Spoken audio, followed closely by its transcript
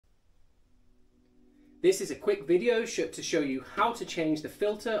This is a quick video to show you how to change the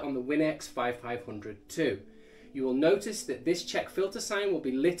filter on the Winix 5500 II. You will notice that this check filter sign will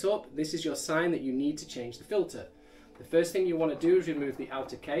be lit up. This is your sign that you need to change the filter. The first thing you want to do is remove the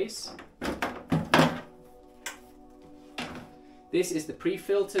outer case. This is the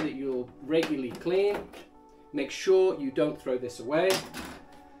pre-filter that you'll regularly clean. Make sure you don't throw this away.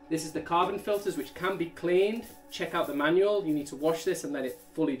 This is the carbon filters, which can be cleaned. Check out the manual. You need to wash this and let it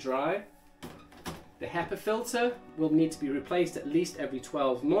fully dry. The HEPA filter will need to be replaced at least every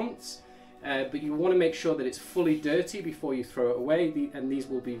 12 months, but you want to make sure that it's fully dirty before you throw it away, and these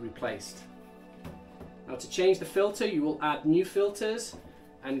will be replaced. Now, to change the filter, you will add new filters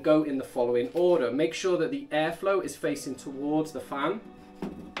and go in the following order. Make sure that the airflow is facing towards the fan.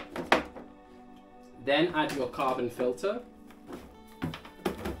 Then add your carbon filter.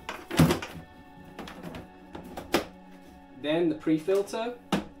 Then the pre-filter.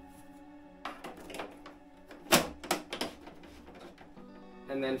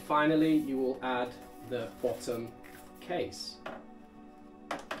 And then finally you will add the bottom case.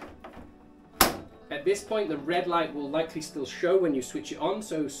 At this point the red light will likely still show when you switch it on,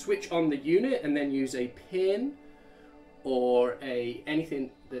 so switch on the unit and then use a pin or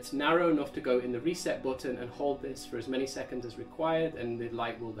anything that's narrow enough to go in the reset button and hold this for as many seconds as required, and the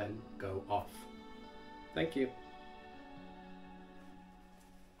light will then go off. Thank you.